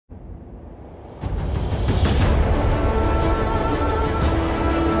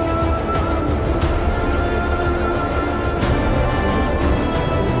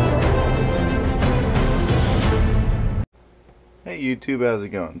YouTube, how's it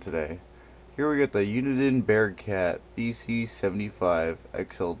going today? Here we got the Uniden Bearcat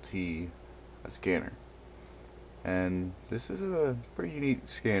BC75XLT scanner. And this is a pretty unique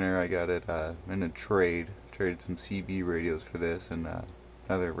scanner. I got it in a traded some CB radios for this and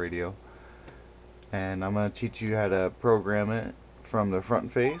another radio. And I'm going to teach you how to program it from the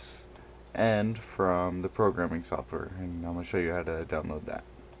front face and from the programming software. And I'm going to show you how to download that.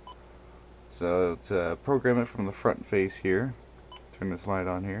 So to program it from the front face here, turn this light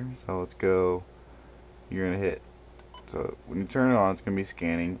on here. So let's go, you're going to hit, so when you turn it on it's going to be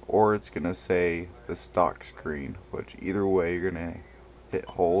scanning, or it's going to say the stock screen, which either way you're going to hit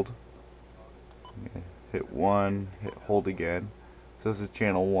hold, hit 1, hit hold again. So this is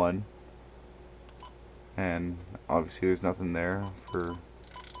channel 1, and obviously there's nothing there for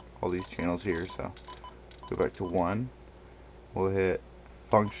all these channels here, so go back to 1, we'll hit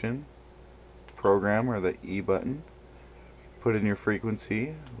function, program, or the E button, put in your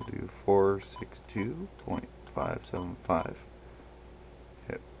frequency, we'll do 462.575,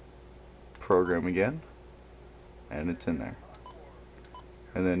 hit program again, and it's in there.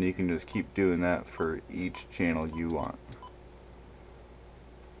 And then you can just keep doing that for each channel you want.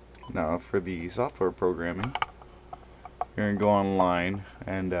 Now for the software programming, you're going to go online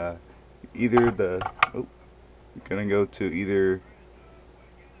and you're going to go to either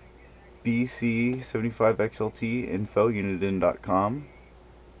BC75XLT info uniden.com,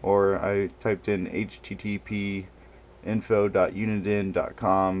 or I typed in http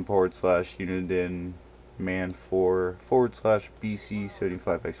info.uniden.com/uniden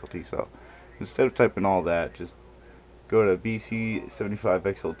man4/BC75XLT. So instead of typing all that, just go to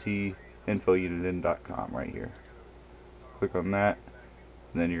BC75XLT info uniden.com right here. Click on that,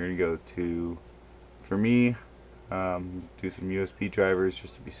 and then you're going to go to, for me, do some USB drivers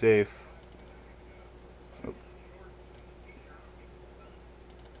just to be safe.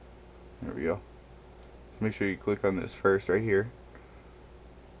 There we go. So make sure you click on this first right here,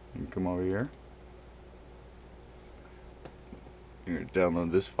 and come over here. You're going to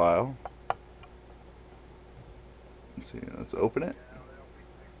download this file. Let's see, let's open it.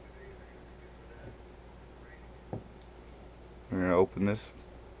 We're going to open this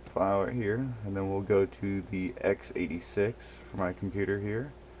file right here, and then we'll go to the x86 for my computer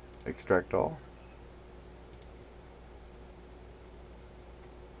here, extract all.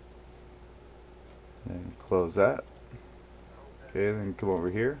 And close that. Okay, then come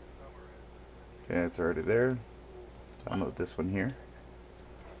over here. Okay, it's already there. Download this one here.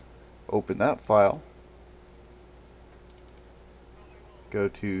 Open that file. Go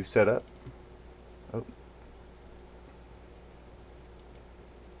to setup. Oh.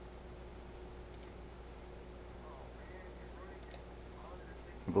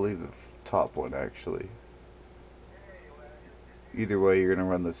 I believe the top one actually. Either way, you're going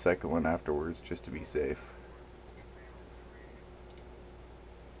to run the second one afterwards just to be safe.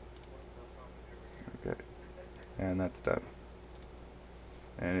 Okay, and that's done.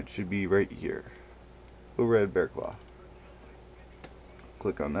 And it should be right here. Little red bear claw.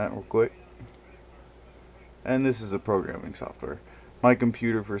 Click on that real quick. And this is a programming software. My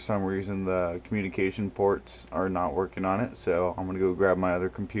computer, for some reason, the communication ports are not working on it, so I'm going to go grab my other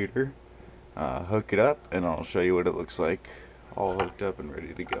computer, hook it up, and I'll show you what it looks like all hooked up and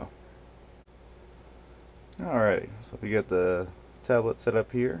ready to go. Alrighty, so we got the tablet set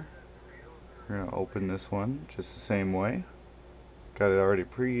up here. We're going to open this one just the same way. Got it already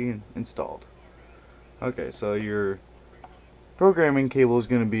pre-installed. Okay, so your programming cable is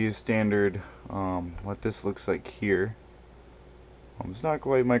going to be a standard, what this looks like here. It's not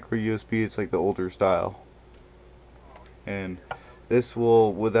quite micro USB, it's like the older style. And this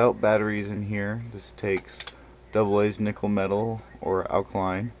will, without batteries in here, this takes AA's nickel metal or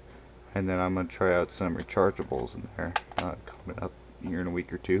alkaline, and then I'm going to try out some rechargeables in there coming up here in a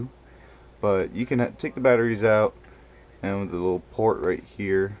week or two. But you can take the batteries out, and with the little port right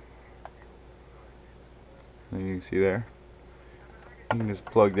here, you can see there, you can just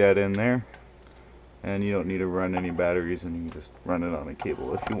plug that in there, and you don't need to run any batteries, and you can just run it on a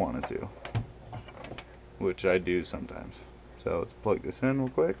cable if you wanted to, which I do sometimes. So let's plug this in real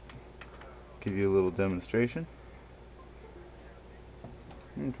quick, give you a little demonstration.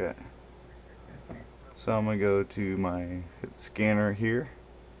 Okay, so I'm going to go to my scanner here,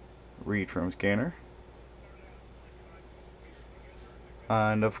 read from scanner,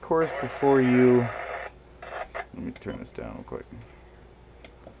 and of course before you, let me turn this down real quick.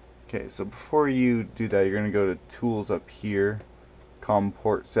 Okay, so before you do that, you're going to go to tools up here, COM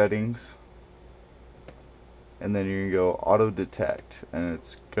port settings, and then you're going to go auto detect, and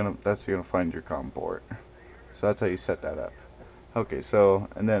that's gonna find your COM port. So that's how you set that up. Okay, so,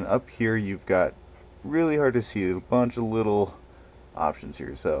 and then up here you've got, really hard to see, a bunch of little options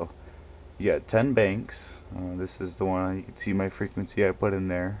here. So you got 10 banks. This is the one, you can see my frequency I put in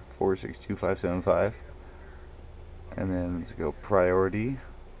there, 462.575. And then let's go priority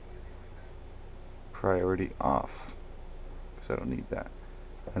off, because I don't need that.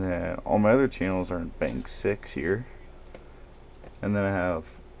 And then all my other channels are in bank 6 here. And then I have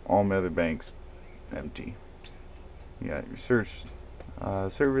all my other banks empty. You got your search,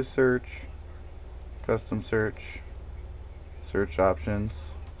 service search, custom search, search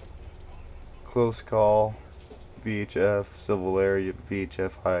options, close call, VHF, civil air,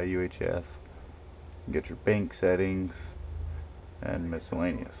 VHF high, UHF. You get your bank settings and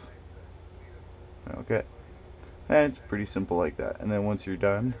miscellaneous. Okay, and it's pretty simple like that. And then once you're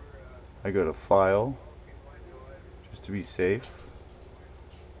done, I go to file, just to be safe.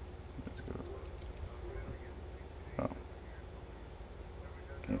 Let's go. Oh,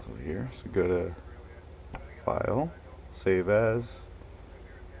 cancel here. So go to file, save as.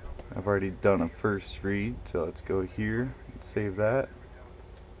 I've already done a first read, so let's go here and save that.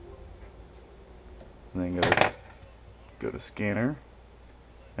 And then go to scanner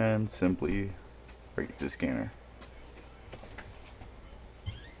and simply write to scanner.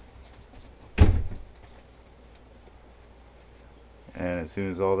 And as soon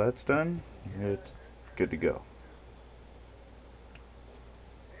as all that's done, it's good to go.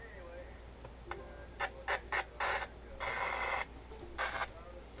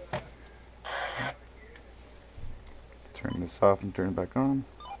 Turn this off and turn it back on.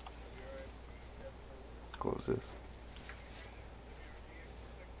 Close this.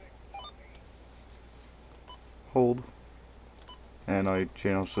 Hold. And all your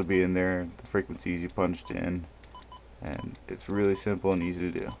channels should be in there, the frequencies you punched in. And it's really simple and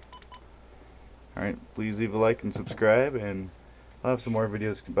easy to do. Alright, please leave a like and subscribe, and I'll have some more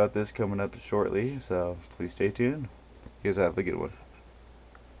videos about this coming up shortly, so please stay tuned. You guys have a good one.